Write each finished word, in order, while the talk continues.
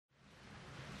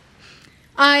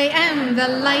I am the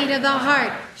light of the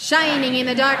heart, shining in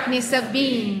the darkness of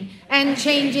being, and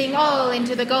changing all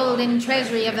into the golden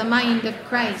treasury of the mind of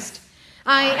Christ.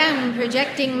 I am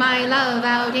projecting my love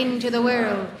out into the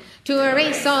world, to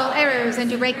erase all errors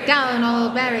and to break down all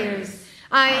barriers.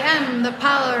 I am the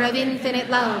power of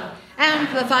infinite love,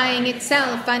 amplifying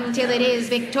itself until it is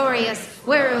victorious,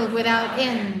 world without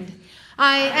end.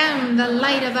 I am the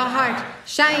light of the heart,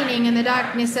 shining in the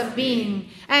darkness of being,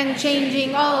 and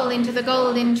changing all into the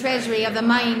golden treasury of the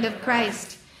mind of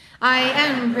Christ. I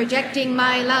am projecting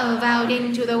my love out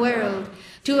into the world,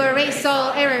 to erase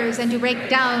all errors and to break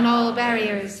down all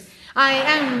barriers. I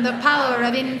am the power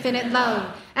of infinite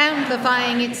love,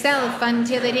 amplifying itself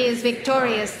until it is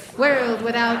victorious, world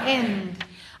without end.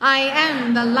 I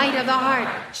am the light of the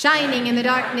heart, shining in the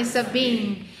darkness of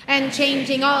being, and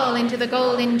changing all into the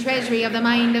golden treasury of the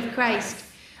mind of Christ.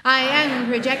 I am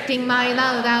projecting my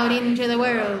love out into the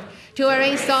world, to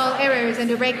erase all errors and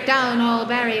to break down all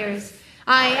barriers.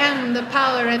 I am the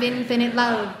power of infinite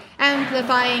love,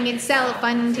 amplifying itself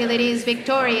until it is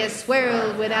victorious,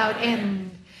 world without end.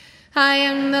 I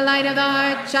am the light of the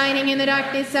heart, shining in the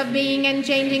darkness of being, and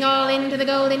changing all into the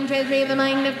golden treasury of the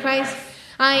mind of Christ.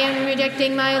 I am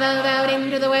projecting my love out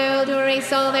into the world, to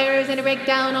erase all errors and to break down all barriers. I am the power of infinite love, amplifying itself until it is victorious, world without end. I am the light of the heart, shining in the darkness of being, and changing all into the golden treasury of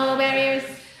the mind of Christ. I am projecting my love out into the world, to erase all errors and break down all barriers.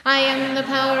 I am the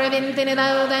power of infinite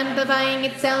love, amplifying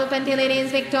itself until it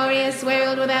is victorious,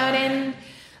 world without end.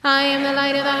 I am the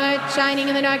light of the heart, shining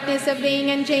in the darkness of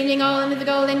being, and changing all into the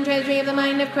golden treasury of the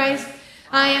mind of Christ.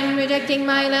 I am projecting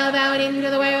my love out into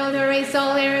the world, to erase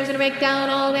all errors and to break down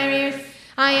all barriers.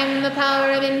 I am the power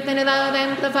of infinite love,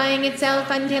 amplifying itself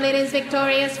until it is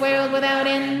victorious, world without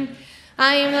end.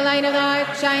 I am the light of the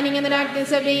heart, shining in the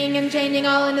darkness of being, and changing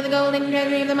all into the golden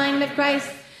treasury of the mind of Christ.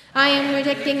 I am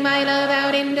projecting my love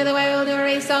out into the world, to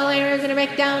erase all errors and to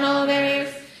break down all barriers.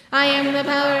 I am the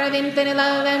power of infinite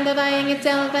love, amplifying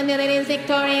itself until it is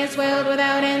victorious, world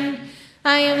without end.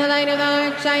 I am the light of the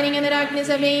heart, shining in the darkness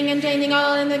of being, and changing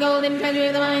all into the golden treasury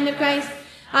of the mind of Christ.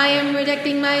 I am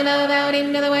projecting my love out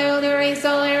into the world, to erase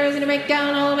all errors and to break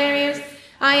down all barriers.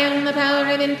 I am the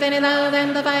power of infinite love,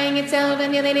 amplifying itself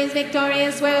until it is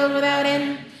victorious, world without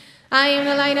end. I am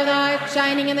the light of the heart,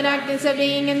 shining in the darkness of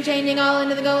being, and changing all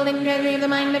into the golden treasury of the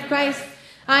mind of Christ.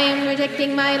 I am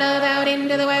projecting my love out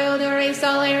into the world, to erase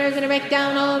all errors and to break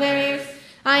down all barriers.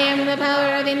 I am the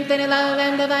power of infinite love,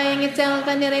 amplifying itself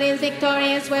until it is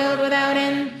victorious, world without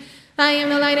end. I am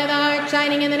the light of the heart,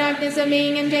 shining in the darkness of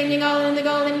being, and changing all into the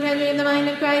golden treasury of the mind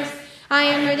of Christ. I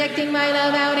am projecting my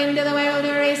love out into the world,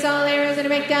 to erase all errors and to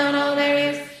break down all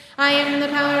barriers. I am the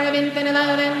power of infinite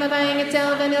love, amplifying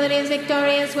itself until it is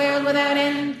victorious, world without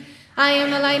end. I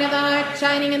am the light of the heart,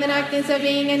 shining in the darkness of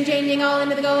being, and changing all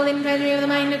into the golden treasury of the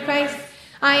mind of Christ.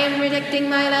 I am projecting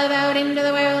my love out into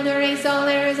the world, to erase all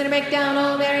errors and to break down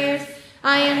all barriers.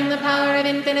 I am the power of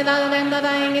infinite love,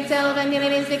 amplifying itself until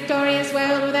it is victorious,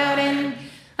 world without end.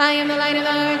 I am the light of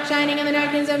the heart, shining in the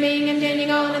darkness of being, and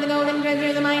changing all into the golden treasury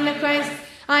of the mind of Christ.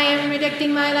 I am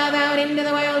projecting my love out into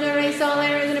the world, to erase all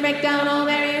errors and to break down all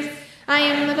barriers. I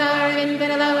am the power of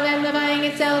infinite love, amplifying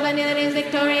itself until it is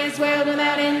victorious, world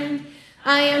without end.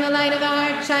 I am the light of the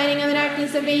heart, shining in the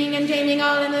darkness of being, and changing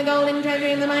all into the golden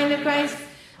treasury of the mind of Christ.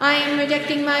 I am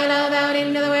projecting my love out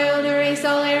into the world, to erase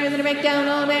all errors and to break down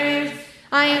all barriers.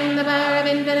 I am the power of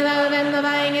infinite love,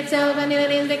 amplifying itself until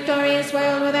it is victorious,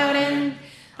 world without end.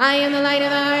 I am the light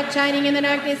of the heart, shining in the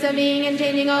darkness of being, and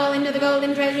changing all into the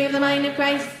golden treasury of the mind of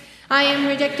Christ. I am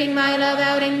projecting my love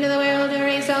out into the world, to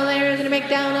erase all errors and to break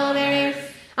down all barriers.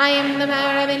 I am the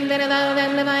power of infinite love,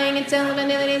 amplifying itself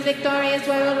until it is victorious,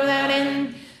 world without end.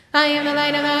 I am the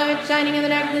light of the heart, shining in the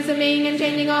darkness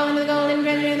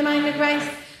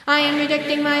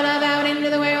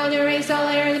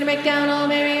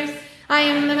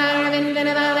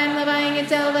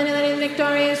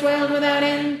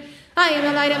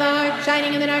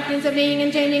of being,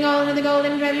 and changing all into the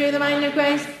golden treasury of the mind of Christ.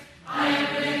 I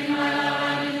am projecting my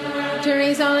love out into the world, to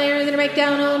erase all errors and to break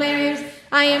down all barriers.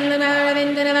 I am the power of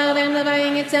infinite love,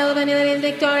 amplifying itself until it is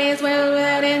victorious, world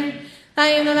without end. I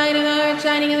am the light of the heart,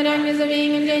 shining in the darkness of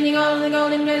being, and changing all into the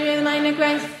golden treasury of the mind of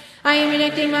Christ. I am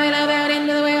projecting my love out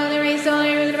into the world, to erase all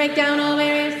errors and to break down all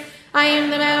barriers. I am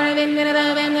the power of infinite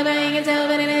love, amplifying itself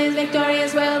until it is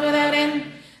victorious, world without end.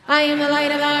 I am the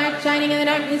light of the heart, shining in the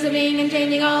darkness of being, and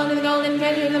changing all into the golden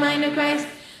treasury of the mind of Christ.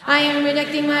 I am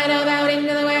projecting my love out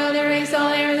into the world, to erase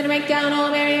all errors and to break down all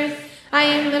barriers. I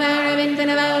am the power of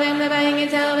infinite love, amplifying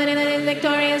itself until it is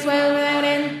victorious, world without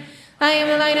end. I am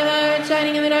the light of the heart,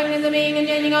 shining in the darkness of being, and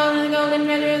changing all into the golden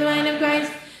treasury of the mind of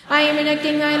Christ. I am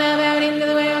projecting my love out into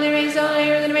the world, to erase all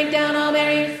errors and to break down all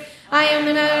barriers. I am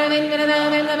the power of infinite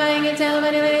love, amplifying itself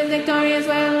until it is victorious,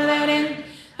 world without end.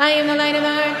 I am the light of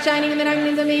the heart, shining in the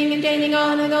darkness of being and changing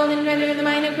all into the golden treasure of the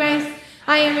mind of Christ.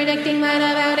 I am projecting my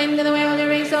love out into the world to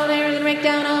erase all errors and break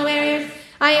down all barriers.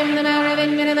 I am the power of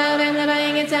infinite love,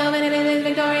 amplifying itself in this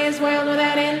victorious world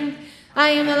without end. I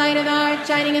am the light of the heart,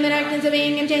 shining in the darkness of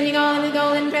being and changing all into the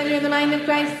golden treasure of the mind of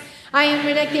Christ. I am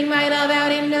projecting my love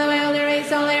out into the world to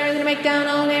erase all errors and break down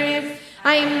all barriers.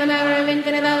 I am the power of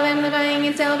infinite love, amplifying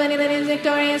itself in this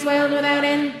victorious world without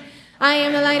end. I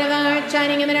am the light of the heart,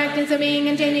 shining in the darkness of being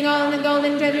and changing all into the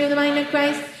golden treasure of the mind of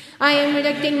Christ. I am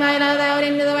projecting my love out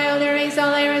into the world to erase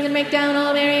all errors and break down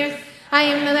all barriers. I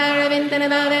am the power of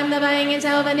infinite love, amplifying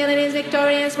itself until it is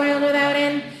victorious world without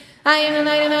end. I am the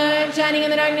light of the heart, shining in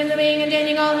the darkness of being and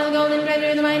changing all into the golden treasure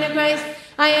of the mind of Christ.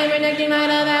 I am projecting my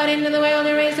love out into the world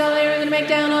to erase all errors and break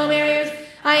down all barriers.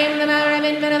 I am the power of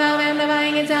infinite love,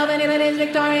 amplifying itself until it is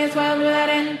victorious world without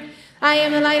end. I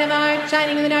am the light of the heart,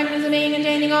 shining in the darkness of being and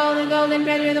changing all into the golden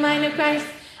treasure of the mind of Christ.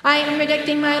 I am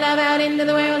projecting my love out into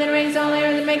the world to erase all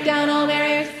errors and break down all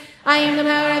barriers. I am the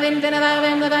power of infinite love,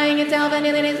 amplifying itself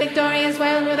until it is victorious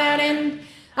world without end.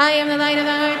 I am the light of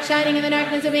the heart, shining in the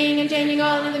darkness of being and changing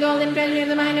all into the golden treasure of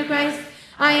the mind of Christ.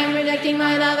 I am projecting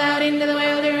my love out into the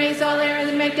world to erase all errors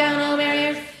and break down all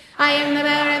barriers. I am the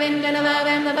power of infinite love,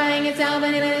 amplifying itself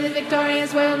until it is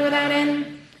victorious world without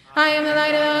end. I am the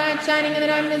light of the heart, shining in the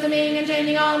darkness of being and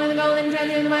changing all into the golden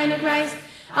treasure of the mind of Christ.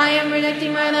 I am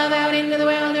projecting my love out into the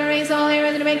world to erase all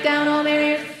errors and break down all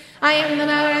barriers. I am the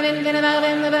power of infinite love,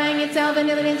 amplifying itself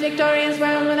until it is victorious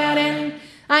world without end.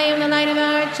 I am the light of the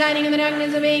heart, shining in the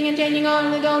darkness of being and changing all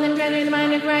into the golden treasure of the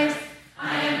mind of Christ.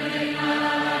 I am projecting my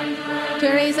love out into the world to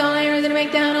erase all errors and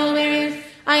break down all barriers.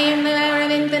 I am the power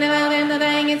of infinite love,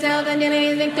 amplifying itself until it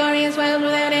is victorious world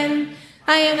without end.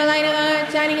 I am the light of the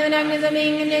heart, shining in the darkness of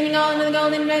being and changing all into the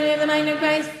golden treasure of the mind of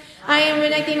Christ. I am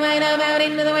projecting my love out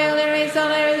into the world to erase all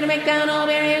errors and break down all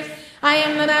barriers. I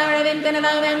am the power of infinite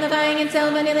love, amplifying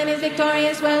itself until it is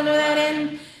victorious world without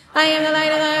end. I am the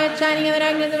light of the heart, shining in the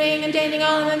darkness of being and changing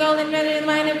all into the golden treasure of the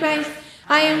mind of Christ.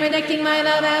 I am projecting my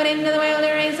love out into the world to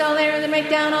erase all errors and break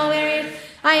down all barriers.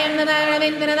 I am the power of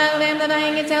infinite love,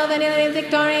 amplifying itself until it is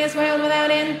victorious world without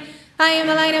end. I am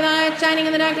the light of the heart, shining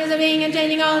in the darkness of being and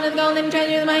changing all into the golden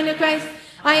treasure of the mind of Christ.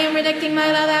 I am projecting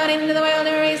my love out into the world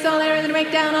to erase all errors and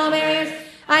break down all barriers.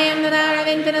 I am the power of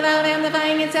infinite love,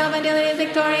 amplifying itself until it is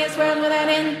victorious world without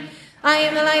end. I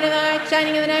am the light of the heart,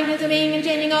 shining in the darkness of being and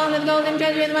changing all into the golden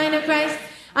treasure of the mind of Christ.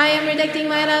 I am projecting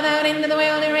my love out into the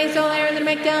world to erase all errors and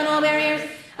break down all barriers.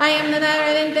 I am the power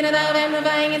of infinite love,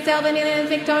 amplifying itself until it is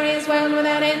victorious world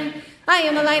without end. I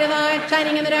am the light of the heart,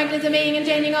 shining in the darkness of being and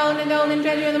changing all into the golden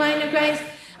treasure of the mind of Christ.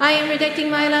 I am projecting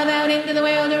my love out into the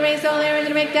world to erase all errors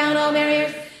and break down all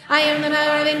barriers. I am the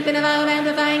power of infinite love,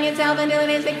 amplifying itself until it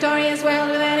is victorious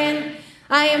world without end.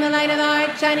 I am the light of the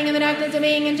heart, shining in the darkness of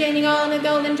being and changing all into the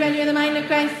golden treasure of the mind of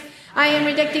Christ. I am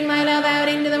projecting my love out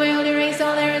into the world to erase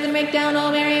all errors and break down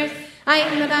all barriers. I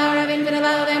am the power of infinite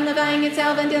love, amplifying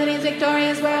itself until it is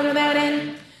victorious world without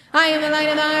end. I am the light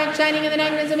of the heart, shining in the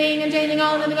darkness of being and changing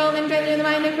all into the golden treasure of the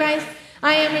mind of Christ.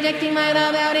 I am projecting my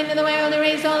love out into the world to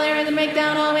erase all errors and break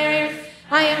down all barriers.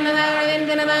 I am the power of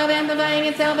infinite love, amplifying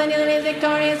itself until it is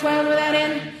victorious world without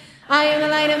end. I am the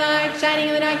light of the heart,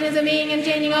 shining in the darkness of being and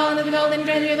changing all into the golden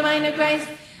treasure of the mind of Christ.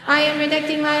 I am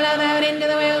projecting my love out into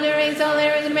the world to erase all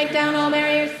errors and break down all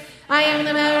barriers. I am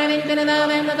the power of infinite love,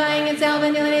 amplifying itself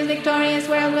until it is victorious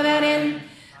world without end.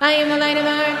 I am the light of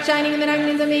the heart, shining in the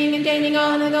darkness of being and changing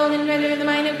all into the golden treasure of the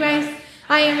mind of Christ.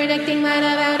 I am projecting my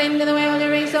love out into the world to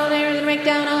erase all errors and break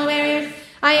down all barriers.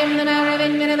 I am the power of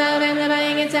infinite love,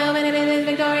 amplifying itself until it is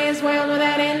victorious world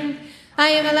without end.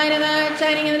 I am the light of the heart,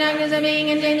 shining in the darkness of being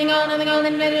and changing all into the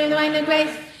golden treasure of the mind of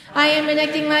Christ. I am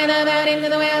projecting my love out into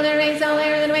the world to erase all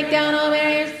errors and break down all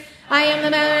barriers. I am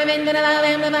the power of infinite love,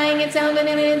 amplifying itself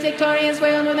until it is victorious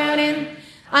world without end.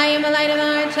 I am the light of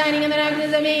the heart, shining in the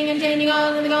darkness of being and changing all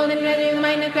into the golden treasure of the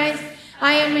mind of Christ.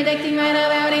 I am projecting my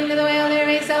love out into the world to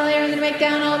erase all errors and break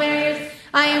down all barriers.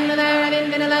 I am the power of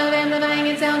infinite love, amplifying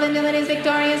itself until it is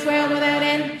victorious world without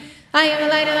end. I am the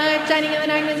light of the heart, shining in the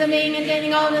darkness of being and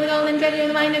changing all into the golden treasure of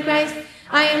the mind of Christ.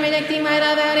 I am projecting my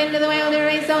love out into the world to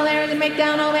erase all errors and break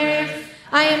down all barriers.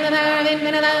 I am the power of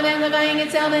infinite love, amplifying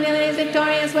itself until it is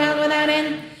victorious world without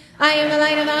end. I am the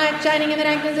light of the heart, shining in the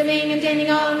darkness of being and changing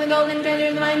all into the golden treasure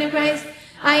of the mind of Christ.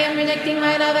 I am projecting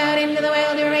my love out into the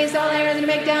world to erase all errors and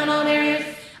break down all barriers.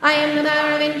 I am the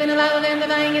power of infinite love,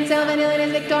 amplifying itself until it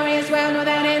is victorious world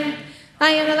without end. I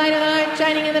am the light of the heart,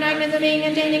 shining in the darkness of being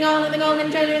and changing all into the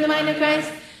golden treasure of the mind of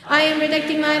Christ. I am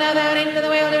projecting my love out into the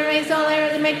world to erase all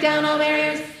errors and break down all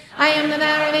barriers. I am the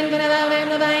power of infinite love,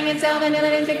 amplifying itself until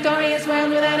it is victorious world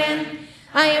without end.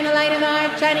 I am the light of the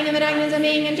heart, shining in the darkness of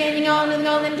being and changing all into the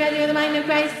golden treasure of the mind of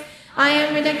Christ. I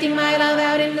am projecting my love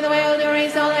out into the world to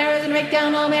erase all errors and break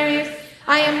down all barriers.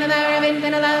 I am the power of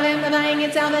infinite love, amplifying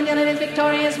itself until it is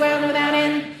victorious, world without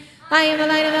end. I am the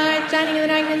light of the heart, shining in the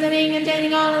darkness of being and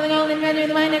changing all into the golden treasure of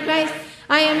the mind of Christ.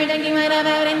 I am projecting my love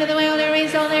out into the world to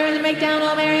erase all errors and break down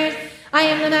all barriers. I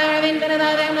am the power of infinite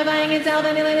love, amplifying itself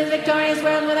until it is victorious,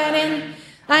 world without end.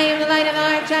 I am the light of the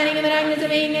heart, shining in the darkness of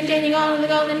being and changing all into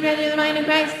the golden treasure of the mind of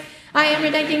Christ. I am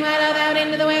projecting my love out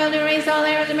into the world to erase all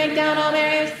errors and break down all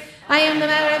barriers. I am the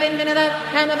power of infinite love,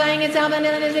 amplifying itself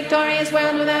until it is victorious,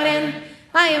 world without end.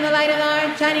 I am the light of the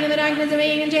heart, shining in the darkness of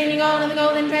being and changing all into the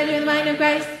golden treasure of the mind of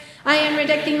Christ. I am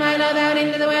projecting my love out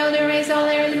into the world to erase all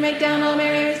errors and break down all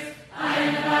barriers. I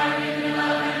am the power of infinite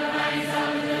love, amplifying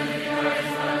itself until it is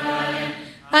victorious, world without end.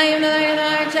 I am the light of the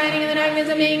heart, shining in the darkness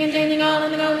of being and changing all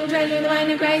into the golden treasure of the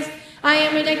mind of Christ. I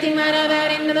am projecting my love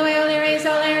out into the world to erase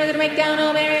all errors and break down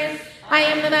all barriers. I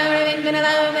am the power of infinite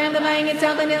love, amplifying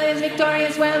itself until it is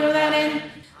victorious, world without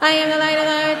end. I am the light of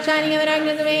the heart, shining in the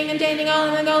darkness of being and changing all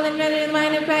into the golden treasure of the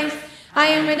mind of Christ. I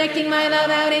am projecting my love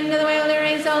out into the world to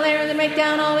erase all errors and break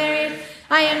down all barriers.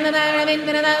 I am the power of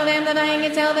infinite love, amplifying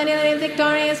itself until it is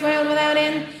victorious, world without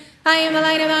end. I am the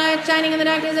light of the heart, shining in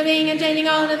the darkness of being and changing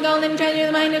all into the golden treasure of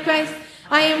the mind of Christ.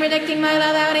 I am projecting my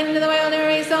love out into the world to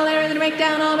erase all errors and break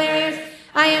down all barriers.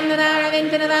 I am the power of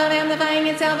infinite love, amplifying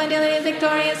itself until it is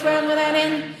victorious, world without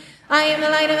end. I am the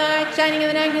light of the heart, shining in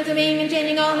the darkness of being and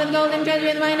changing all into the golden treasure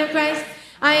of the mind of Christ.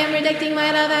 I am projecting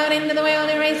my love out into the world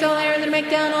to erase all errors and break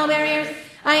down all barriers.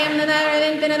 I am the power of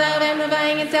infinite love,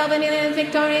 amplifying itself until it is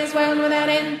victorious, world without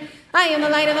end. I am the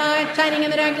light of the heart, shining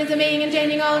in the darkness of being and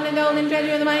changing all into the golden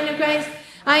treasure of the mind of Christ.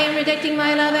 I am projecting my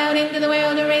love out into the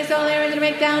world to erase all errors and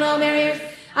break down all barriers.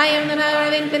 I am the power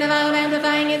of infinite love,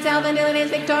 amplifying itself until it is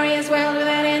victorious, world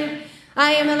without end.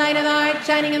 I am the light of the heart,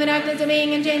 shining in the darkness of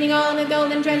being and changing all into the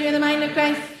golden treasure of the mind of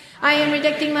Christ. I am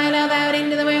projecting my love out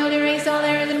into the world to erase all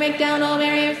errors and break down all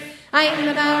barriers. I am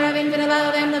the power of infinite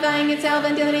love, amplifying itself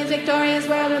until it is victorious,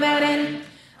 world without end.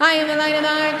 I am the light of the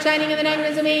heart, shining in the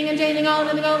darkness of being and changing all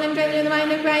into the golden treasure of the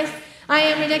mind of Christ. I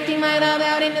am projecting my love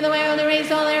out into the world to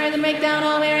erase all errors and break down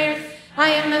all barriers. I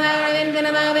am the power of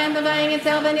infinite love, amplifying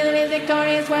itself until it is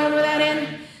victorious, world without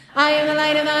end. I am the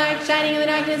light of the heart, shining in the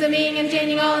darkness of being and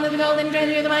changing all into the golden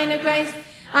treasure of the mind of Christ.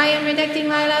 I am projecting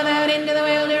my love out into the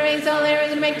world to erase all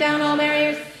errors and break down all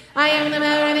barriers. I am the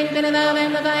power of infinite love,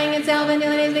 amplifying itself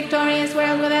until it is victorious,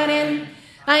 world without end.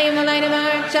 I am the light of the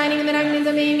heart, shining in the darkness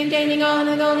of being and changing all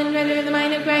into the golden treasure of the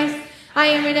mind of Christ. I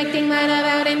am projecting my love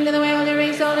out into the world to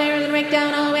erase all errors and break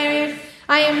down all barriers.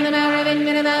 I am the power of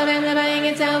infinite love, amplifying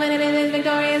itself until it is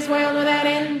victorious, world without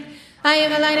end. I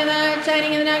am the light of the heart,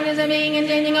 shining in the darkness of being and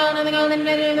changing all into the golden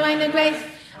treasure of the mind of Christ.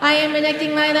 I am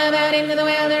projecting my love out into the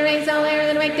world to erase all errors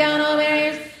and break down all barriers.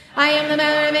 I am the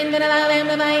power of infinite love,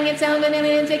 amplifying itself until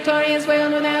it is victorious,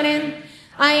 world without end.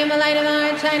 I am the light of the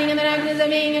heart, shining in the darkness of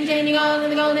being and changing all into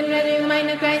the golden treasure of the mind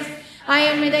of Christ. I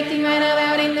am projecting my love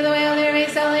out into the world to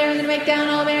erase all errors and break down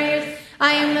all barriers.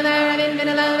 I am the power of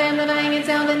infinite love, amplifying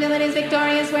itself until it is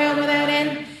victorious, world without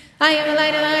end. I am the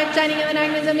light of the heart, shining in the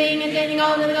darkness of being and changing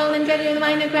all into the golden treasure of the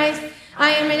mind of Christ.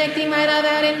 I am projecting my love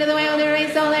out into the world to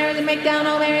erase all errors and break down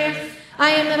all barriers. I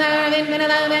am the power of infinite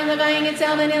love, amplifying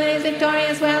itself until it is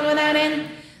victorious, world without end.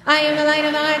 I am the light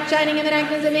of the heart, shining in the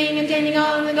darkness of being and changing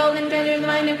all into the golden treasure of the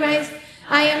mind of Christ.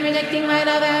 I am projecting my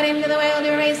love out into the world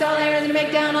to erase all errors and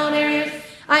break down all barriers.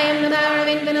 I am the power of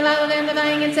infinite love,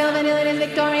 amplifying itself until it is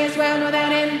victorious, world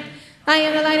without end. I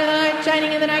am the light of the heart,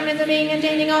 shining in the darkness of being and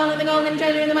changing all into the golden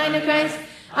treasure of the mind of Christ.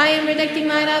 I am projecting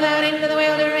my love out into the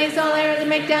world to erase all errors and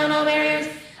break down all barriers.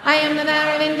 I am the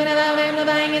power of infinite love,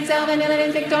 amplifying itself until it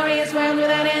is victorious, world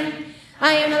without end.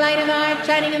 I am the light of the heart,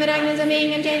 shining in the darkness of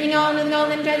being and changing all into the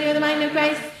golden treasure of the mind of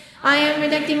Christ. I am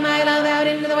projecting my love out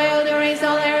into the world to erase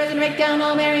all errors and break down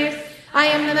all barriers. I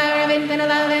am the power of infinite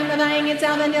love, amplifying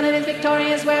itself until it is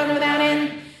victorious, world without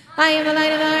end. I am the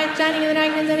light of the heart, shining in the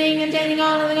darkness of being and changing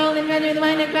all into the golden treasure of the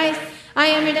mind of Christ. I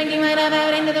am projecting my love out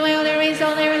into the world to erase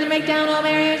all errors and break down all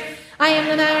barriers. I am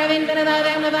the power of infinite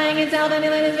love, amplifying itself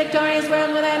until it is victorious, world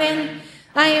without end.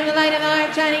 I am the light of the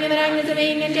heart, shining in the darkness of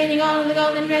being and changing all into the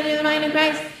golden treasure of the mind of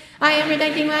Christ. I am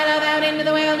projecting my love out into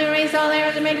the world to erase all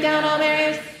errors and break down all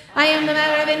barriers. I am the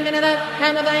power of infinite love,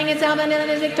 amplifying itself until it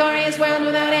is victorious, world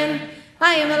without end.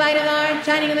 I am the light of the heart,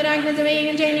 shining in the darkness of being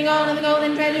and changing all into the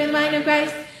golden treasure of the mind of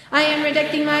Christ. I am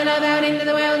projecting my love out into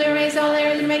the world to erase all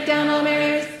errors and break down all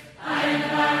barriers. I am the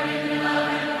power of infinite love,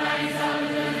 amplifying itself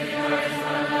until it is victorious,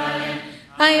 world without end.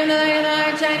 I am the light of the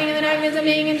heart, shining in the darkness of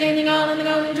being and changing all into the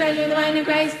golden treasure of the mind of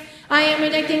Christ. I am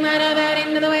projecting my love out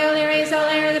into the world to erase all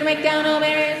errors and break down all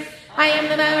barriers. I am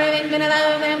the power of infinite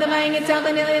love, amplifying itself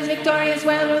until it is victorious,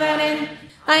 world without end.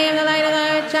 I am the light of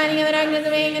the heart, shining in the darkness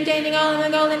of being and changing all of the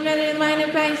golden treasure of the mind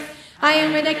of Christ. I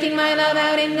am projecting my love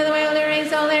out into the world to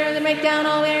erase all errors and break down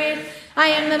all barriers. I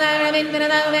am the power of infinite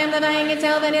love, amplifying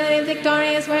itself until it is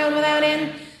victorious, world without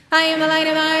end. I am the light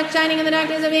of the heart, shining in the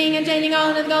darkness of being and changing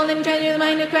all of the golden treasure of the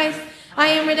mind of Christ. I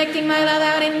am projecting my love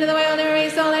out into the world to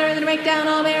erase all errors and break down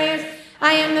all barriers.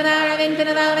 I am the power of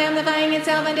infinite love, amplifying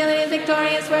itself until it is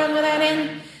victorious, world without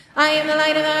end. I am the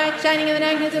light of the heart, shining in the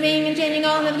darkness of being and changing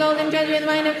all of the golden treasure of the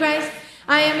mind of Christ.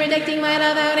 I am projecting my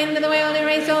love out into the world to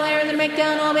erase all errors and break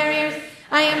down all barriers.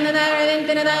 I am the power of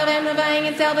infinite love, amplifying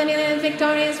itself until it is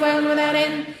victorious, world without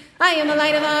end. I am the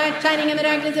light of the heart, shining in the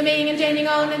darkness of being and changing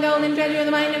all of the golden treasure of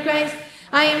the mind of Christ.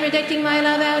 I am projecting my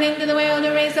love out into the world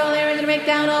to erase all errors and break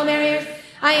down all barriers.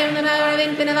 I am the power of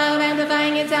infinite love,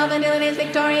 amplifying itself until it is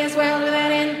victorious, world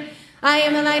without end. I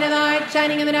am the light of the heart,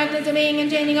 shining in the darkness of being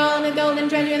and changing all of the golden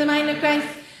treasure of the mind of Christ.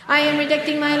 I am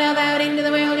projecting my love out into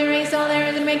the world to erase all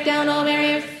errors and break down all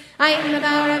barriers. I am the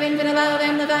power of infinite love,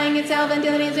 amplifying itself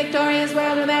until it is victorious,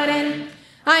 world without end.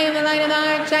 I am the light of the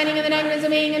heart, shining in the darkness of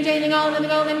being and changing all of the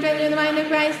golden treasure of the mind of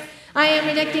Christ. I am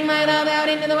projecting my love out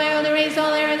into the world to erase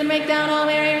all errors and break down all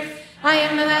barriers. I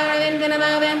am the power of infinite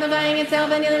love, amplifying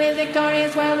itself until it is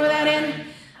victorious, world without end.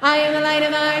 I am the light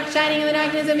of the heart, shining in the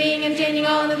darkness of being and changing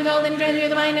all of the golden treasure of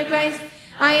the mind of Christ.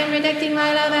 I am projecting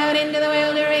my love out into the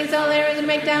world to erase all errors and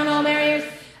break down all barriers.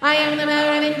 I am the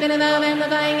power of infinite love,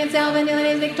 amplifying itself until it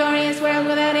is victorious, world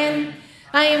without end.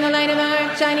 I am the light of the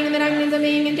heart, shining in the darkness of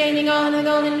being and changing all of the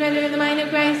golden treasure of the mind of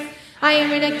Christ. I am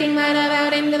projecting my love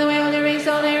out into the world to erase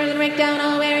all errors and break down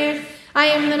all barriers. I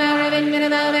am the power of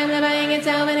infinite love, amplifying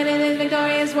itself until it is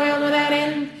victorious, world without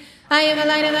end. I am the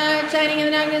light of the heart, shining in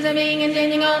the darkness of being and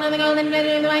changing all of the golden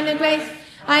treasure of the mind of Christ.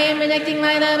 I am projecting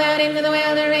my love out into the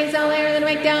world to erase all errors and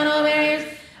break down all barriers.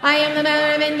 I am the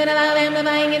power of infinite love,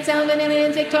 amplifying itself until it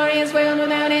is victorious, world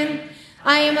without end.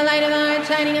 I am the light of the heart,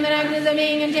 shining in the darkness of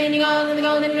being and changing all of the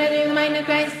golden treasure of the mind of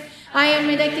Christ. I am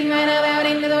projecting my love out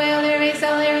into the world to erase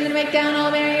all errors and break down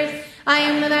all barriers. I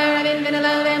am the power of infinite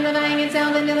love, amplifying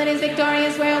itself until it is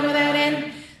victorious, world without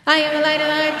end. I am the light of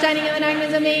the heart, shining in the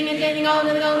darkness of being and changing all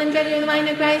of the golden treasure of the mind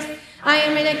of Christ. I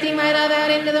am projecting my love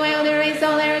out into the world to erase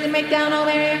all errors and break down all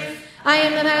barriers. I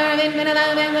am the power of infinite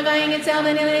love, amplifying itself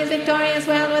until it is victorious,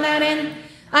 world without end.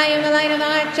 I am the light of the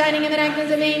heart, shining in the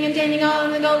darkness of being and changing all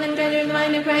of the golden treasure of the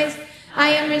mind of Christ. I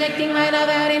am projecting my love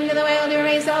out into the world to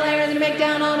erase all errors and break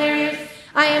down all barriers.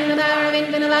 I am the power of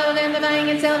infinite love, amplifying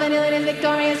itself until it is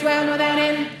victorious, world without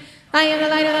end. I am the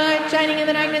light of the heart, shining in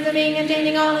the darkness of being and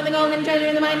changing all of the golden treasure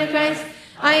of the mind of Christ.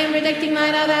 I am projecting my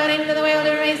love out into the world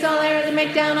to erase all errors and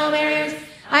break down all barriers.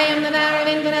 I am the power of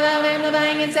infinite love,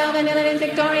 amplifying itself until it is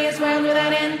victorious, world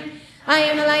without end. I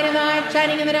am the light of the heart,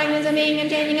 shining in the darkness of being and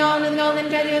changing all of the golden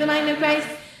treasure of the mind of Christ.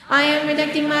 I am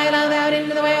projecting my love out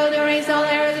into the world to erase all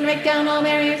errors and break down all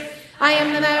barriers. I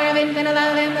am the power of infinite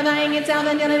love, amplifying itself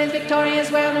until it is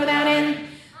victorious, world without end.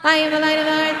 I am the light of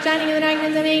the heart, shining in the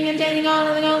darkness of being and changing all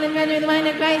of the golden treasure of the mind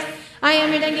of Christ. I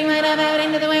am projecting my love out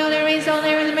into the world to erase all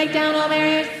errors and break down all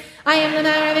barriers. I am the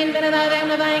power of infinite love,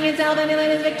 amplifying itself until it is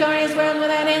victorious, world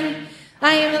without end. I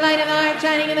am the light of the heart,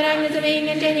 shining in the darkness of being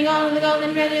and changing all of the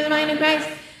golden treasure of the mind of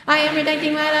Christ. I am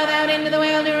projecting my love out into the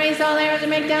world to erase all errors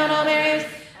and break down all barriers.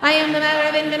 I am the power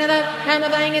of infinite love,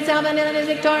 amplifying itself until it is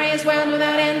victorious, world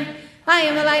without end. I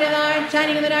am the light of the heart,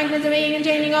 shining in the darkness of being and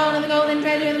changing all of the golden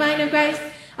treasure of the mind of Christ.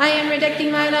 I am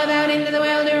projecting my love out into the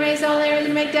world to erase all errors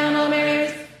and break down all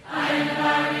barriers. I am the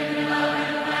power of infinite love,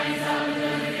 amplifying itself until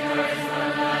it is victorious,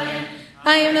 world without end.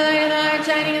 I am the light of the heart,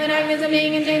 shining in the darkness of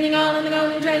being and changing all of the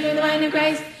golden treasure of the mind of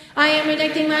Christ. I am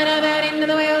projecting my love out into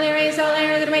the world to erase all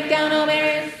errors and break down all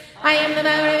barriers. I am the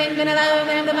power of infinite love,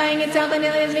 amplifying itself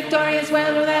until it is victorious,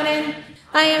 world without end.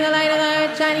 I am the light of the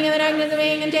heart, shining in the darkness of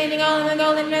being and changing all of the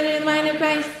golden treasure of the mind of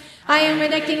Christ. I am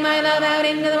projecting my love out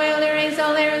into the world to erase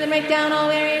all errors and break down all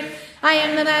barriers. I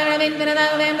am the power of infinite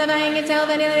love, amplifying itself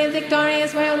until it is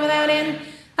victorious, world without end.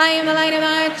 I am the light of the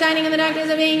heart, shining in the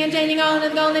darkness of being and changing all of the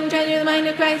golden treasure of the mind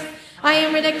of Christ. I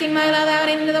am projecting my love out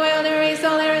into the world to erase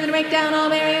all errors and break down all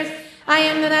barriers. I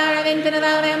am the power of infinite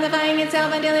love, amplifying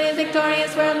itself until it is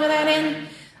victorious, world without end.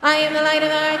 I am the light of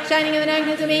the heart, shining in the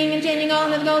darkness of being and changing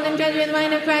all of the golden treasure of the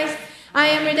mind of Christ. I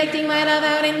am projecting my love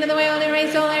out into the world to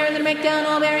erase all errors and break down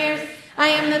all barriers. I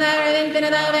am the power of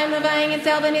infinite love, amplifying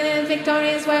itself until it is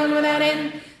victorious, world without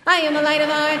end. I am the light of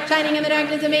the heart, shining in the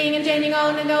darkness of being and changing all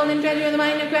of the golden treasure of the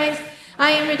mind of Christ.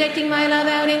 I am projecting my love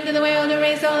out into the world to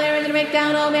erase all errors and break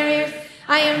down all barriers.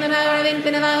 I am the power of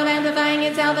infinite love, amplifying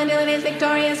itself until it is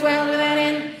victorious, world without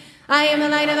end. I am the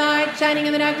light of the heart, shining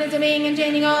in the darkness of being and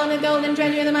changing all of the golden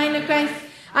treasure of the mind of Christ.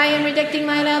 I am rejecting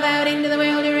my love out into the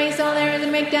world, erase all errors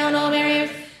and break down all barriers.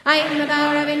 I am the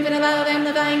power of infinite love,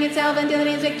 amplifying itself until it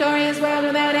is victorious, world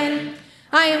without end.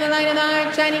 I am the light of the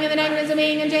heart, shining in the darkness of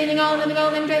being and changing all into the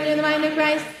golden treasure of the mind of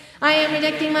Christ. I am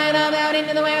rejecting my love out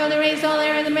into the world, erase all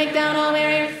errors and break down all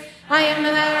barriers. I am the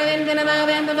power of infinite love,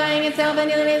 amplifying itself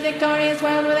until it is victorious,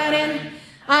 world without end.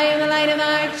 I am the light of the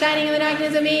heart, shining in the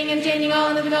darkness of being and changing all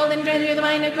into the golden treasure of the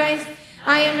mind of Christ.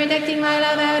 I am rejecting my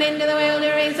love out into the world,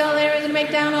 erase all errors and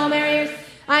break down all barriers.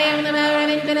 I am the power of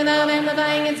infinite love,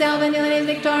 amplifying itself until it is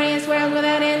victorious, world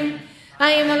without end.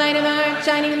 I am the light of the heart,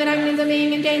 shining in the darkness of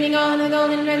being and changing all into the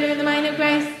golden treasure of the mind of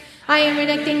Christ. I am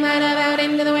rejecting my love out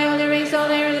into the world, erase all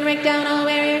errors and break down all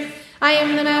barriers. I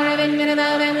am the power of infinite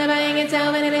love, amplifying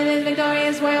itself until it is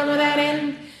victorious, world without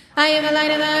end. I am the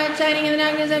light of the heart, shining in the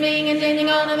darkness of being and changing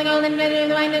all into the golden treasure of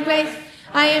the mind of Christ.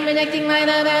 I am rejecting my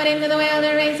love out into the world,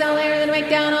 erase all errors and break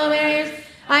down all barriers.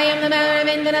 I am the power of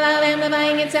infinite love,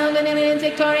 amplifying itself until it is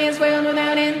victorious, world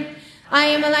without end. I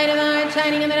am the light of the heart,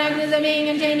 shining in the darkness of being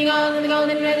and changing all into the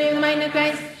golden treasure of the mind of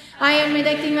Christ. I am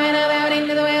rejecting my love out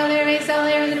into the world, erase all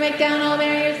errors and break down all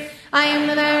barriers. I am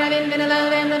the power of infinite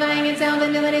love, amplifying itself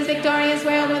until it is victorious,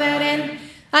 world without end.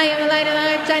 I am the light of the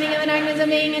heart, shining in the darkness of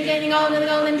being and changing all into the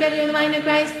golden treasure of the mind of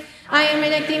Christ. I am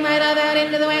rejecting my love out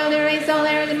into the world, erase all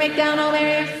errors and break down all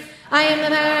barriers. I am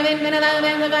the power of infinite love,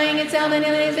 amplifying itself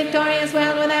until it is victorious,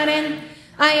 world without end.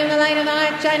 I am the light of the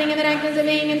heart, shining in the darkness of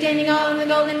being and changing all into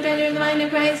the golden treasure of the mind of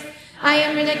Christ. I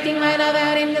am rejecting my love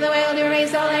out into the world,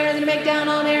 erase all errors and break down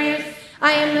all barriers.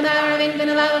 I am the power of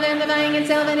infinite love, amplifying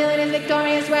itself until it is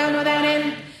victorious, world without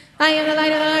end. I am the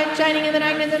light of the heart, shining in the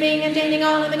darkness of being and changing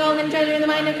all into the golden treasure of the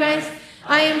mind of Christ.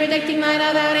 I am rejecting my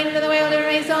love out into the world,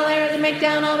 erase all errors and break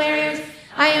down all barriers.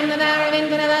 I am the power of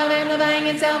infinite love, amplifying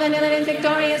itself until it is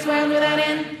victorious, world without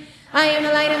end. I am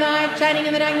the light of the heart, shining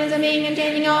in the darkness of being and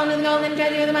changing all into the golden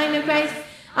treasure of the mind of Christ.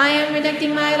 I am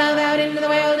rejecting my love out into the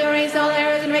world, erase all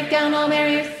errors and break down all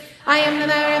barriers. I am the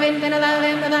power of infinite love,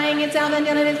 amplifying itself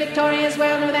until it is victorious,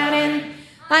 world without end.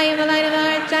 I am the light of the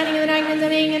heart, shining in the darkness of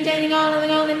being and changing all into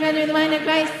the golden treasure of the mind of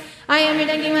Christ. I am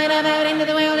rejecting my love out into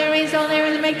the world, erase all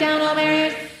errors and break down all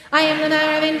barriers. I am the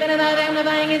power of infinite love,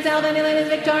 amplifying itself until it is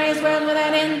victorious, world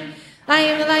without end. I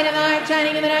am the light of the heart,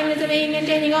 shining in the darkness of being and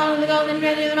changing all into the golden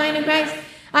treasure of the mind of Christ.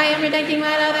 I am rejecting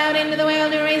my love out into the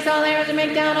world, erase all errors and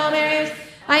break down all barriers.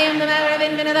 I am the power of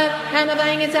infinite love,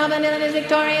 amplifying itself until it is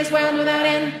victorious, world without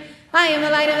end. I am the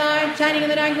light of the heart, shining in the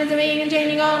darkness of being and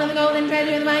changing all into the golden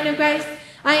treasure of the mind of Christ.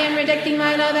 I am rejecting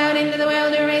my love out into the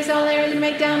world, erase all errors and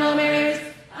break down all barriers.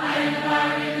 I am the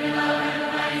power of infinite love,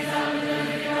 amplifying itself until it is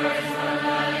victorious, world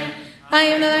without end. I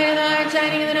am the light of the heart,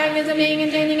 shining in the darkness of being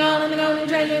and changing all into the golden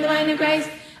treasure of the mind of Christ.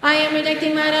 I am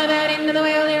rejecting my love out into the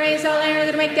world, erase all errors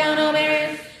and break down all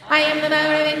barriers. I am the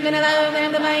power of infinite love,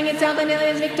 amplifying itself until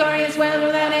it is victorious, world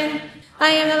without end.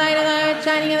 I am the light of the heart,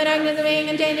 shining in the darkness of being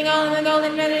and changing all into the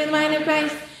golden treasure of the mind of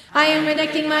Christ. I am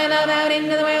rejecting my love out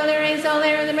into the world, erase all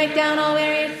errors and break down all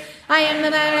barriers. I am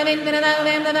the power of infinite love,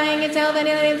 amplifying itself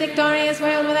until it is victorious,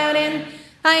 world without end.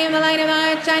 I am the light of the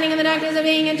heart, shining in the darkness of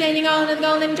being and changing all into the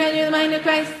golden treasure of the mind of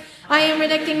Christ. I am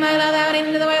rejecting my love out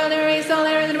into the world, erase all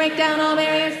errors and break down all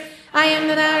barriers. I am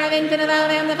the power of infinite love,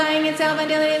 amplifying itself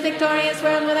until it is victorious,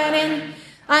 world without end.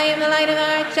 I am the light of the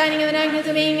heart, shining in the darkness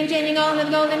of being and changing all into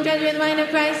the golden treasure of the mind of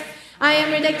Christ. I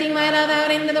am rejecting my love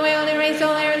out into the world, erase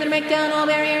all errors and break down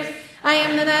all barriers. I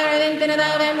am the power of infinite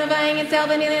love, amplifying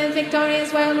itself until it is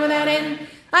victorious, world without end.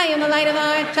 I am the light of the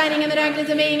heart, shining in the darkness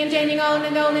of being and changing all into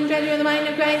the golden treasure of the mind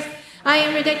of Christ. I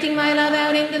am rejecting my love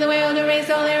out into the world, erase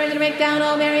all errors and break down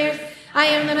all barriers. I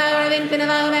am the power of infinite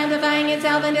love, amplifying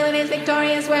itself until it is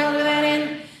victorious, world without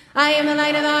end. I am the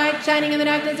light of the heart, shining in the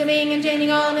darkness of being and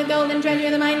changing all into the golden treasure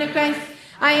of the mind of Christ.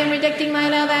 I am rejecting my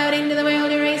love out into the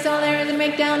world, erase all errors and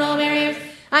break down all barriers.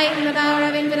 I am the power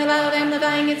of infinite love,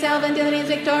 amplifying itself until it is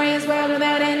victorious, world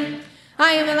without end.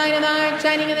 I am the light of the heart,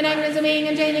 shining in the darkness of being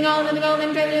and changing all into the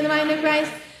golden treasure of the mind of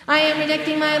Christ. I am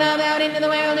rejecting my love out into the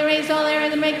world, erase all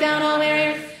errors and break down all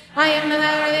barriers. I am the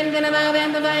power of infinite love,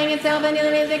 amplifying itself until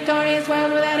it is victorious,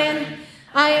 world without end.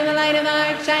 I am the light of the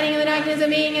heart, shining in the darkness of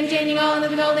being and changing all into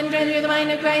the golden treasure of the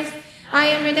mind of Christ. I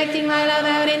am rejecting my love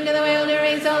out into the world,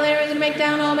 erase all errors and break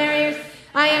down all barriers.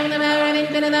 I am the power of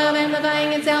infinite love,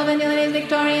 amplifying itself until it is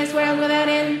victorious, world without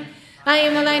end. I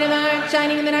am the light of the heart,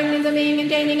 shining in the darkness of being and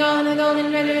changing all into the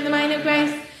golden treasure of the mind of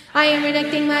Christ. I am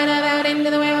rejecting my love out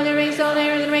into the world, erase all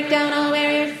errors and break down all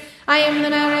barriers. I am the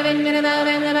power of infinite love,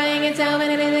 amplifying itself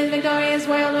until it is victorious,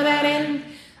 world without end.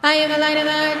 I am the light of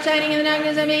the heart, shining in the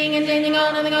darkness of being and changing all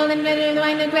into the golden treasure of the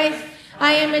mind of Christ.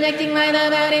 I am rejecting my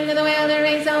love out into the world,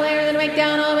 erase all errors and break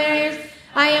down all barriers.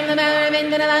 I am the power of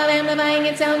infinite love, amplifying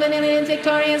itself in its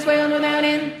victorious world without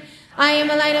end. I am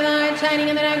the light of the heart, shining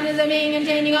in the darkness of being and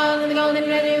changing all to the golden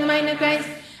treasure of the mind of Christ.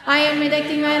 I am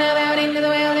projecting my love out into the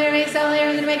world to erase all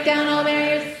errors and break down all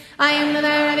barriers. I am the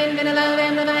power of infinite love,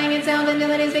 amplifying itself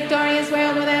until it is victorious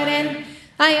world without end.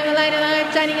 I am the light of the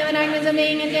heart, shining in the darkness of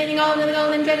being and changing all to the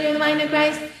golden treasure of the mind of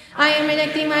Christ. I am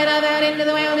projecting my love out into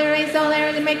the world to erase all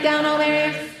errors and break down all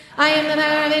barriers. I am the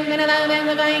power of infinite love,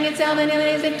 amplifying itself until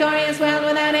it is victorious world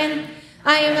without end.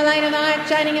 I am the light of the heart,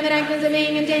 shining in the darkness of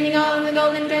being and changing all to the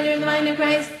golden treasure of the mind of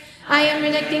Christ. I am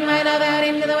projecting my love out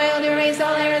into the world to erase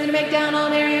all errors and break down all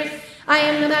barriers. I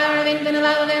am the power of infinite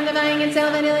love, amplifying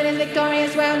itself until it is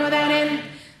victorious world without end.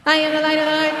 I am the light of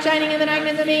the heart, shining in the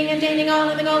darkness of being and changing all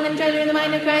to the golden treasure of the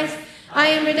mind of Christ. I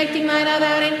am projecting my love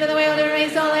out into the world to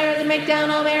erase all errors and break down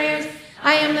all barriers.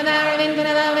 I am the power of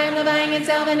infinite love, amplifying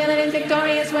itself until it is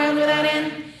victorious world without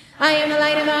end. I am the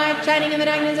light of the heart, shining in the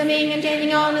darkness of being and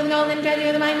changing all to the golden treasure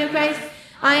of the mind of Christ.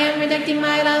 I am projecting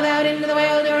my love out into the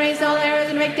world to erase all errors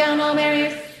and break down all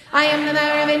barriers. I am the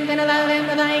power of infinite love,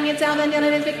 amplifying itself until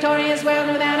it is victorious world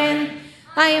without end.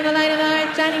 I am the light of the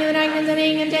heart, shining in the darkness of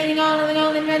being and changing all to the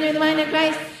golden treasure of the mind of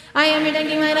Christ. I am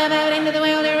projecting my love out into the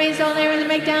world to erase all errors and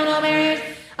break down all barriers.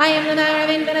 I am the power of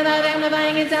infinite love,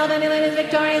 amplifying itself until it is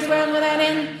victorious world without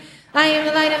end. I am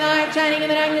the light of the heart, shining in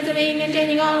the darkness of being and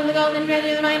changing all to the golden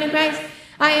treasure of the mind of Christ.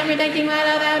 I am projecting my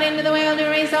love out into the world to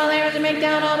erase all errors and break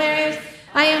down all barriers.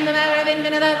 I am the power of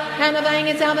infinite love, amplifying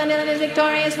itself until it is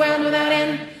victorious world without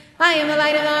end. I am the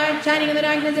light of the heart, shining in the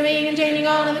darkness of being and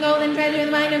changing all to the golden treasure of the mind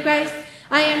of Christ.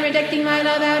 I am projecting my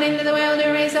love out into the world to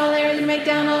erase all errors and break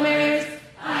down all barriers.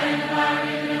 I am the power of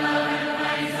infinite love,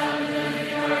 amplifying itself until it is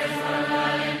victorious world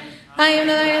without end. I am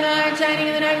the light of the heart, shining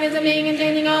in the darkness of being and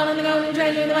changing all to the golden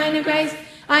treasure of the mind of Christ.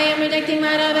 I am projecting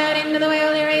my love out into the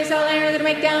world to erase all errors and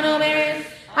break down all barriers.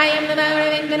 I am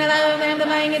the power of infinite love,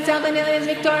 amplifying itself until it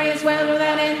is victorious world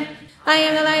without end. I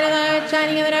am the light of the heart,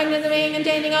 shining in the darkness of being and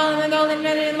changing all to the golden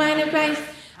treasure of the mind of Christ.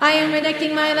 I am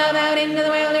projecting my love out into the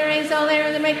world to erase all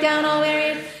errors and break down all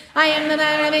barriers. I am the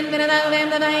power of infinite love,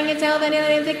 amplifying itself until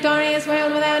it is victorious world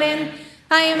without end.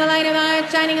 I am the light of the heart,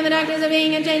 shining in the darkness of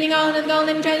being and changing all to the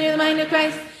golden treasure of the mind of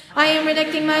Christ. I am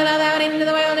projecting my love out into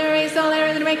the world to erase all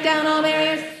errors and break down all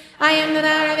barriers. I am the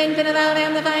power of infinite love,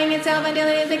 amplifying itself until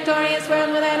it is victorious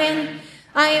world without end.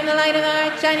 I am the light of the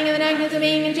heart, shining in the darkness of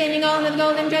being and changing all to the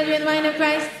golden treasure of the mind of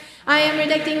Christ. I am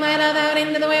projecting my love out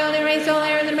into the world to erase all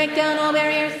errors and break down all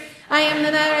barriers. I am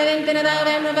the power of infinite love,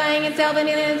 amplifying itself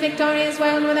until it is victorious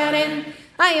world without end.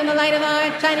 I am the light of the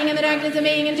heart, shining in the darkness of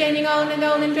being and changing all to the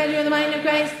golden treasure of the mind of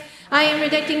Christ. I am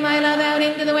projecting my love out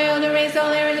into the world to erase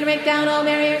all errors and break down all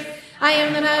barriers. I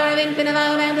am the power of infinite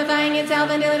love, amplifying itself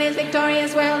until it is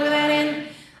victorious world without end.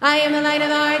 I am the light of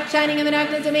the heart, shining in the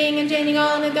darkness of being and changing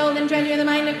all to the golden treasure of the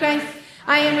mind of Christ.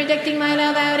 I am projecting my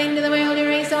love out into the world to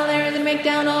erase all errors and break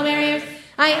down all barriers.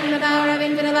 I am the power of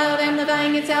infinite love,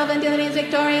 amplifying itself until it is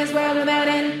victorious world without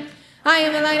end. I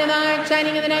am the light of the heart,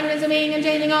 shining in the darkness of being and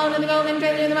changing all to the golden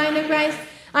treasure of the mind of Christ.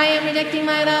 I am projecting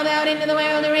my love out into the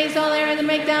world to erase all errors and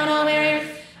break down all barriers.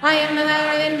 I am the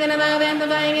power of infinite love,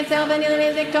 amplifying itself until it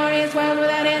is victorious world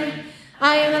without end.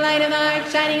 I am the light of the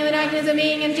heart, shining in the darkness of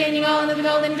being and changing all to the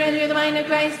golden treasure of the mind of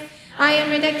Christ. I am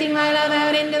projecting my love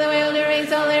out into the world to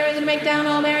erase all errors and break down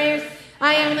all barriers. I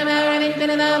am the power of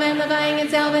infinite love, amplifying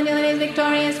itself until it is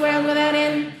victorious world without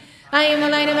end. I am the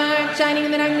light of the heart, shining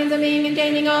in the darkness of being and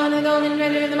changing all to the golden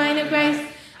treasure of the mind of Christ.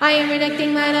 I am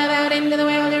projecting my love out into the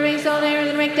world to erase all errors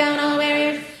and break down all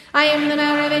barriers. I am the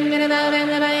power of infinite love,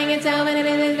 amplifying itself until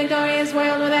it is victorious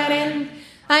world without end.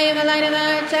 I am the light of the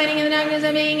heart, shining in the darkness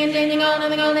of being and changing all to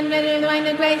the golden treasure of the mind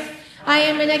of Christ. I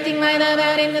am projecting my love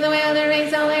out into the world to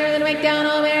erase all errors and break down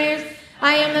all barriers.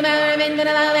 I am the power of infinite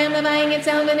love, amplifying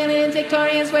itself until it is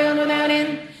victorious world without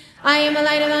end. I am the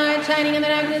light of the heart, shining in the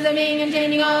darkness of being and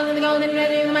changing all to the golden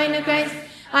treasure of the mind of Christ.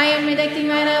 I am projecting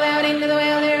my love out into the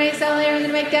world to erase all errors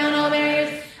and break down all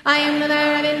barriers. I am the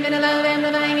power of infinite love,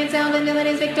 amplifying itself until it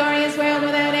is victorious world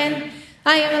without end.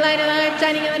 I am the light of the heart,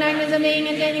 shining in the darkness of being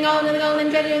and changing all to the golden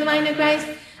treasure of the mind of Christ.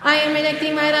 I am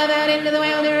projecting my love out into the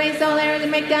world to erase all errors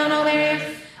and break down all barriers.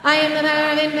 I am the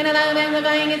power of infinite love,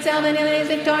 amplifying itself until it is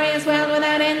victorious world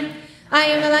without end. I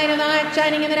am the light of the heart,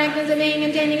 shining in the darkness of being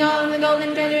and changing all to the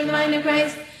golden treasure of the mind of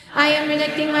Christ. I am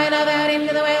projecting my love out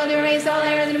into the world to erase all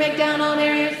errors and break down all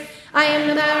barriers. I am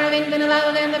the power of infinite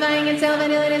love, amplifying itself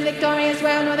until it is victorious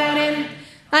world without end.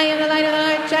 I am the light of the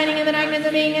heart, shining in the darkness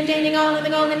of being and changing all to the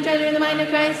golden treasure of the mind of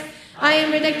Christ. I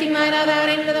am projecting my love out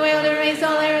into the world to erase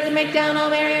all errors and break down all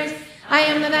barriers. I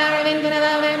am the power of infinite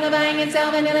love, amplifying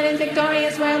itself until it is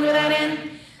victorious world without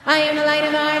end. I am the light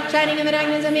of the heart, shining in the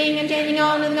darkness of being and changing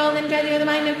all to the golden treasure of the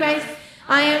mind of Christ.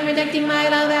 I am rejecting my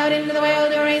love out into the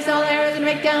world to erase all errors and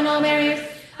break down all barriers.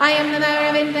 I am the power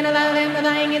of infinite love,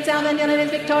 amplifying itself until it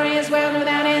is victorious world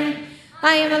without end.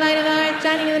 I am the light of the heart,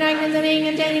 shining in the darkness of being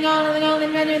and changing all of the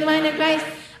golden treasure of the mind of Christ.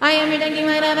 I am rejecting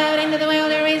my love out into the world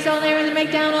to erase all errors and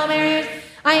break down all barriers.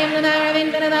 I am the power of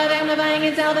infinite love, amplifying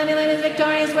itself until it is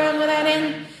victorious world without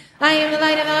end. I am the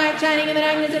light of the heart, shining in the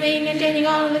darkness of being and changing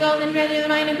all of the golden treasure of the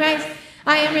mind of Christ.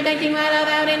 I am rejecting my love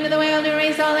out into the world to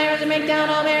erase all errors and break down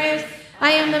all barriers.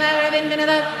 I am the power of infinite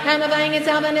love, amplifying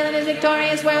itself until it is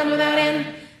victorious world without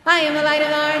end. I am the light of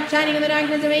the heart, shining in the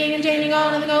darkness of being and changing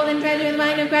all of the golden treasure of the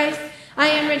mind of Christ. I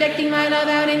am rejecting my love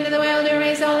out into the world to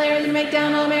erase all errors and break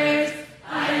down all barriers.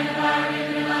 I am the power of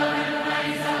infinite love,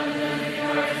 amplifying itself until it is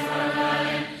victorious world without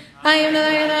end. I am the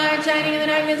light of the heart, shining in the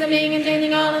darkness of being and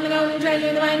changing all of the golden treasure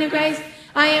of the mind of Christ.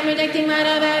 I am rejecting my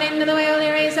love out into the world to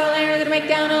erase all errors and break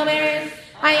down all barriers.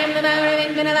 I am the power of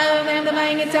infinite love,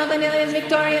 amplifying itself until it is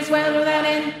victorious world without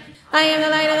end. I am the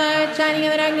light of the heart, shining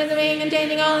in the darkness of being and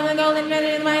changing all of the golden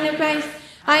treasure of the mind of Christ.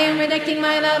 I am rejecting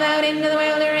my love out into the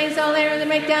world to erase all errors and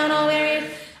break down all barriers.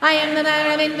 I am the power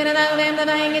of infinite love,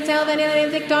 amplifying itself until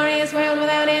it is victorious world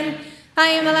without end. I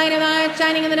am the light of the heart,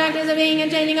 shining in the darkness of being and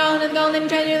changing all of the golden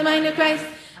treasure of the mind of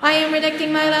Christ. I am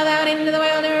rejecting my love out into the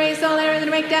world to erase all errors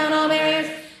and break down all barriers.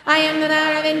 I am the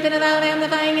power of infinite love,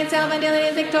 amplifying itself until it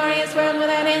is victorious world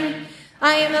without end.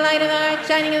 I am the light of the heart,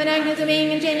 shining in the darkness of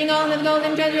being and changing all of the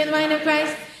golden treasure of the mind of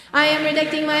Christ. I am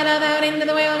rejecting my love out into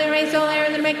the world to erase all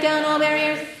errors and break down all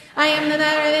barriers. I am the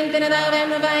power of infinite love,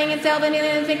 amplifying itself until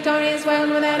it is victorious world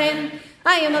without end.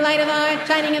 I am the light of the heart,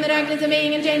 shining in the darkness of being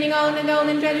and changing all of the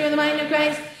golden treasure of the mind of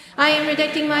Christ. I am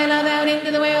rejecting my love out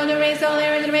into the world to erase all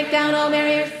errors and break down all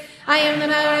barriers. I am the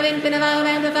power of infinite love,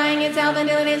 amplifying itself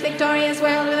until it is victorious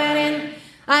world without end.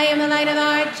 I am the light of the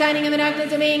heart, shining in the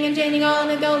darkness of being and changing all of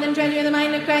the golden treasure of the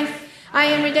mind of Christ. I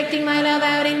am rejecting my love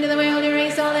out into the world to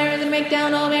erase all errors and break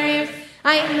down all barriers.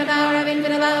 I am the power of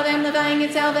infinite love, amplifying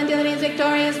itself until it is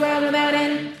victorious world without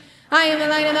end. I am the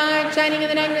light of the heart, shining in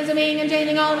the darkness of being and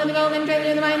changing all of the golden treasure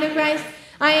of the mind of Christ.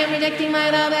 I am rejecting my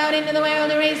love out into the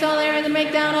world to erase all errors and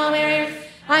break down all barriers.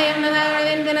 I am the power of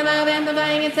infinite love,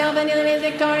 amplifying itself until it is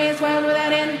victorious world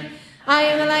without end. I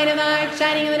am the light of the heart,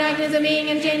 shining in the darkness of being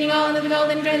and changing all of the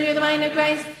golden treasure of the mind of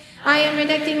Christ. I am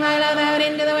rejecting my love out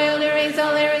into the world to erase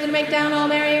all errors and break down all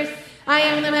barriers. I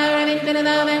am the power of infinite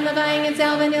love, amplifying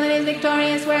itself until it is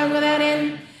victorious world without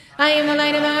end. I am the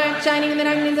light of the heart, shining in the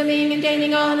darkness of being and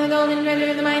changing all of the golden treasure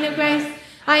of the mind of Christ.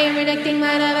 I am rejecting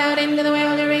my love out into the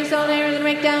world to erase all errors and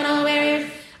break down all barriers.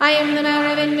 I am the power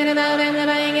of infinite love,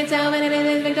 amplifying itself until it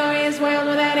is victorious world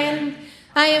without end.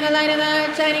 I am the light of the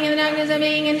heart, shining in the darkness of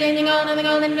being and changing all of the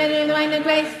golden treasure of the mind of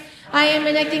Christ. I am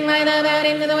rejecting my love out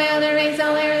into the world to erase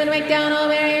all errors and break down all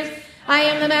barriers. I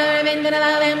am the power of infinite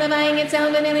love, amplifying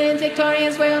itself until it is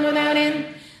victorious world without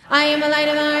end. I am the light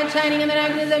of the heart, shining in the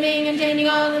darkness of being and changing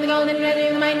all of the golden treasure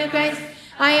of the mind of Christ.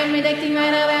 I am rejecting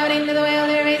my love out into the world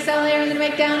to erase all errors and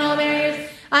break down all barriers.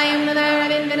 I am the power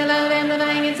of infinite love,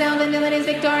 amplifying itself until it is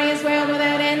victorious world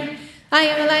without end. I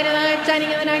am the light of the heart,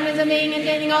 shining in the darkness of being and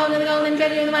changing all of the golden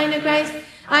treasure of the mind of Christ.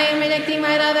 I am rejecting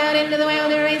my love out into the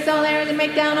world to erase all errors and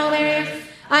break down all barriers.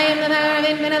 I am the power of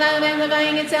infinite love,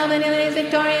 amplifying itself until it is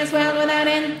victorious world without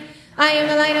end. I am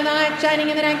the light of the heart, shining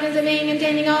in the darkness of being and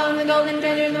changing all of the golden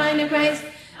treasure of the mind of Christ.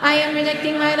 I am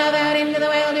rejecting my love out into the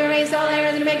world to erase all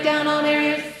errors and break down all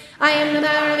barriers. I am the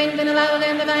power of infinite love,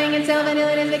 amplifying itself until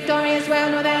it is victorious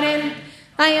world without end.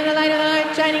 I am the light of the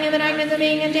heart, shining in the darkness of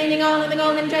being and changing all of the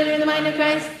golden treasure of the mind of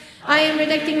Christ. I am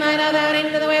rejecting my love out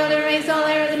into the world to erase all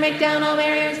errors and break down all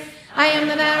barriers. I am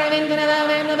the power of infinite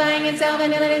love, amplifying itself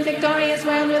until it is victorious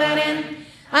world without end.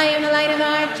 I am the light of the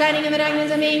heart, shining in the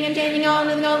darkness of being and changing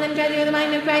all of the golden treasure of the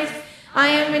mind of Christ. I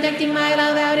am rejecting my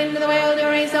love out into the world to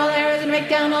erase all errors and break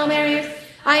down all barriers.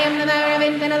 I am the power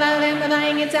of infinite love,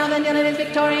 amplifying itself until it is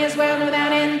victorious world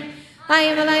without end. I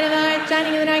am the light of the heart,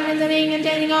 shining in the darkness of being and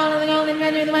changing all of the golden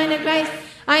treasure of the mind of Christ.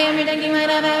 I am rejecting my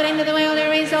love out into the world to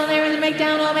erase all errors and break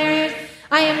down all barriers.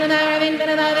 I am the power of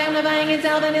infinite love, amplifying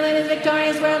itself until it is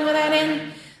victorious world without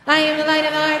end. I am the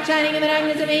light of the heart, shining in the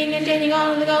darkness of being and changing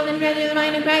all of the golden treasure of the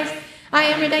mind of Christ. I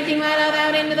am rejecting my love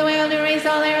out into the world to erase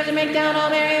all errors and break down all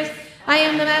barriers. I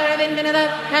am the power of infinite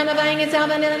love, amplifying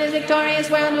itself until it is victorious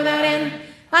world without end.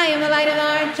 I am the light of the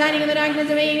heart, shining in the darkness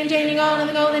of being and changing all of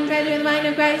the golden treasure of the mind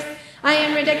of Christ. I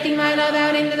am rejecting my love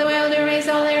out into the world to erase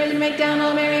all errors and break down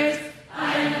all barriers.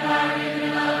 I am the power of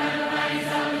infinite love, amplifying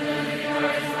itself until it is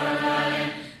victorious world without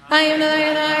end. I am the light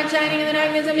of the heart, shining in the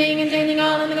darkness of being and changing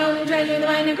all of the golden treasure of the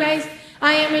mind of Christ.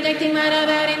 I am rejecting my love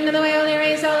out into the world to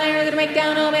erase all errors and break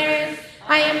down all barriers.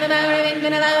 I am the power of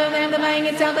infinite love, amplifying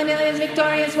itself until it is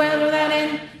victorious world without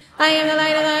end. I am the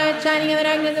light of the heart, shining in the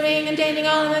darkness of being and changing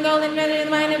all of the golden treasure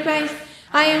of the mind of Christ.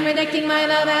 I am projecting my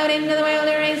love out into the world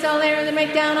to erase all errors and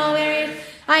break down all barriers.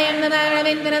 I am the power of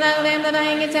infinite love,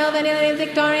 amplifying itself until it is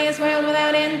victorious world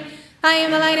without end. I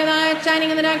am the light of the heart,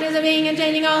 shining in the darkness of being and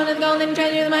changing all of the golden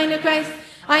treasure of the mind of Christ.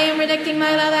 I am projecting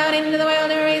my love out into the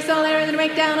world to erase all errors and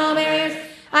break down all barriers.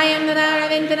 I am the power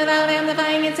of infinite love,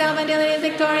 amplifying itself until it is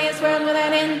victorious world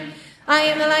without end. I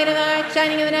am the light of the heart,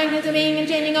 shining in the darkness of being and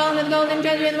changing all of the golden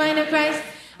treasure of the mind of Christ.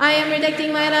 I am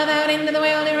projecting my love out into the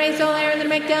world to erase all errors and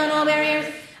break down all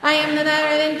barriers. I am the power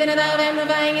of infinite love,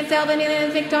 amplifying itself until it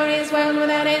is victorious world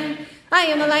without end. I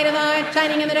am the light of the heart,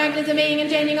 shining in the darkness of being and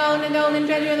changing all of the golden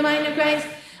treasure of the mind of Christ.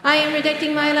 I am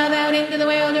projecting my love out into the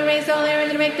world to erase all errors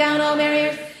and break down all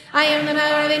barriers. I am the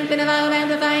power of infinite love,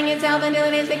 amplifying itself until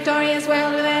it is victorious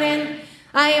world without end.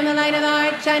 I am the light of the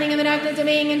heart, shining in the darkness of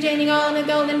being and changing all of the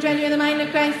golden treasure of the mind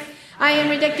of Christ. I am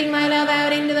projecting my love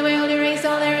out into the world to erase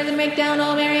all errors and break down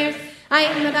all barriers. I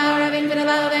am the power of infinite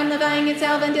love, amplifying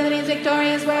itself until it is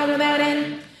victorious world without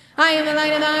end. I am the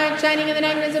light of the heart, shining in the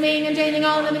darkness of being and changing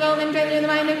all of the golden treasure of the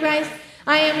mind of Christ.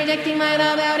 I am projecting my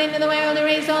love out into the world to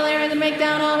erase all errors and break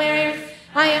down all barriers.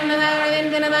 I am the power of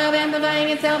infinite love, amplifying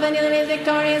itself until it is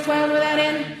victorious world without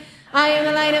end. I am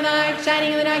the light of the heart,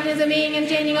 shining in the darkness of being and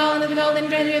changing all of the golden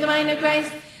treasure of the mind of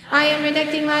Christ. I am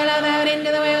projecting my love out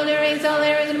into the world to erase all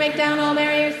errors and break down all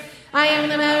barriers. I am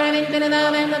the power of infinite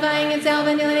love, amplifying itself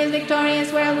until it is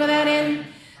victorious world without end.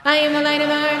 I am the light of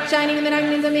the heart, shining in the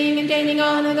darkness of being and changing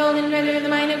all of the golden treasure of the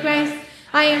mind of Christ.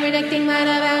 I am projecting my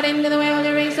love out into the world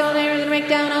to erase all errors and break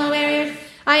down all barriers.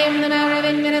 I am the power of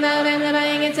infinite love,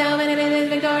 amplifying itself until it is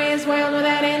victorious world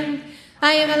without end.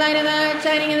 I am the light of the heart,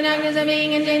 shining in the darkness of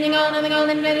being and changing all of the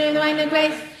golden treasure of the mind of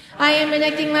Christ. I am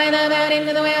projecting my love out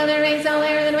into the world to erase all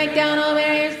errors and break down all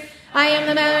barriers. I am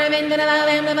the power of infinite love,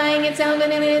 amplifying itself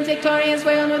until it is victorious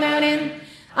world without end.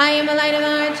 I am the light of the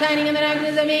heart, shining in the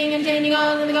darkness of being and changing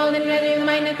all of the golden treasure of the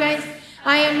mind of Christ.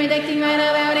 I am projecting my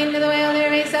love out into the world to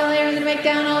erase all errors and break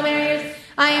down all barriers.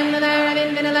 I am the power of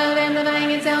infinite love,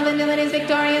 amplifying itself until it is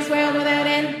victorious world without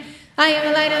end. I am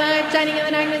the light of the heart, shining in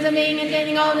the darkness of being and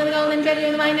changing all of the golden treasure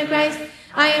of the mind of Christ.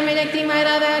 I am projecting my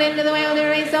love out into the world to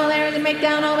erase all errors and break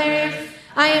down all barriers.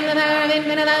 I am the power of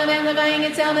infinite love, amplifying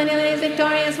itself until it is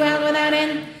victorious world without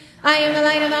end. I am the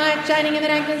light of the heart, shining in the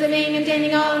darkness of being and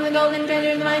changing all of the golden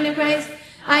treasure of the mind of Christ.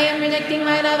 I am projecting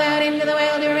my love out into the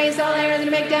world to erase all errors and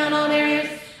break down all barriers.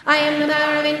 I am the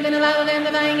power of infinite love,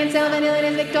 amplifying itself until it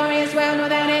is victorious world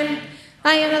without end.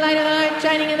 I am the light of the heart,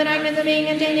 shining in the darkness of being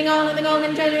and changing all of the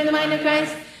golden treasure of the mind of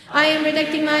Christ. I am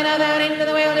projecting my love out into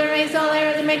the world to erase all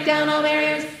errors and break down all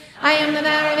barriers. I am the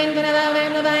power of infinite love,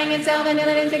 amplifying itself until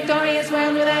it is victorious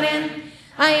world without end.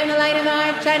 I am the light of the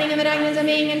heart, shining in the darkness of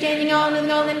being and changing all of the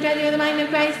golden treasure of the mind of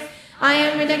Christ. I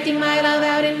am projecting my love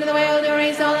out into the world to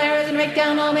erase all errors and break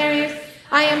down all barriers.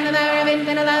 I am the power of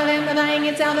infinite love, amplifying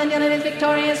itself until it is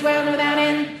victorious world without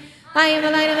end. I am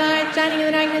the light of the heart, shining in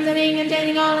the darkness of being and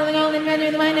changing all of the golden treasure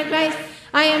of the mind of Christ.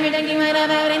 I am projecting my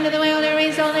love out into the world to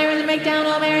erase all errors and break down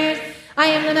all barriers.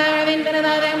 I am the power of infinite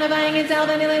love, amplifying itself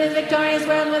until it is victorious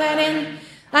world without end.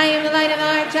 I am the light of the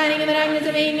heart, shining in the darkness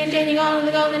of being and changing all of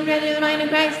the golden treasure of the mind of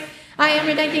Christ. I am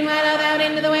projecting my love out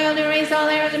into the world to erase all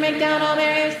errors and break down all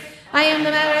barriers. I am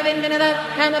the power of infinite love,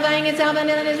 amplifying itself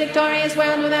until it is victorious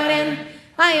world without end.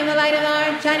 I am the light of the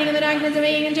heart, shining in the darkness of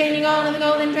being and changing all of the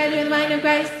golden treasure of the mind of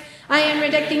Christ. I am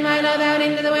projecting my love out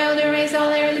into the world to erase all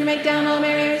errors and break down all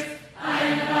barriers. I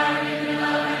am the power of infinite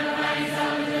love, amplifying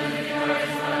itself until it is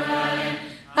victorious world without end.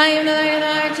 I am the light of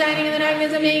the heart, shining in the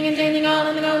darkness of being and changing all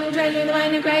of the golden treasure of the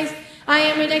mind of Christ. I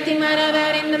am projecting my love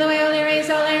out into the world to erase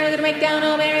all errors and break down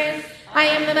all barriers. I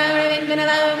am the power of infinite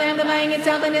love, amplifying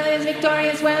itself until it is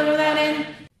victorious world without end.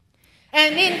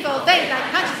 And in full faith I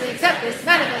consciously accept this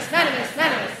manifest.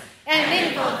 And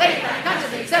in full faith I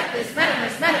consciously accept this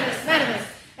manifest.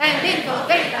 And in full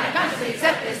faith I consciously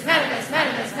accept this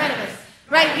manifest.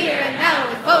 Right here and now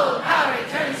with full power,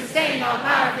 eternal, sustained, all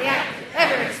power of the active,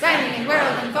 ever expanding in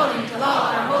world, unfolding till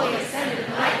all are wholly ascended,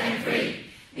 enlightened, and free.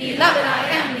 Beloved, I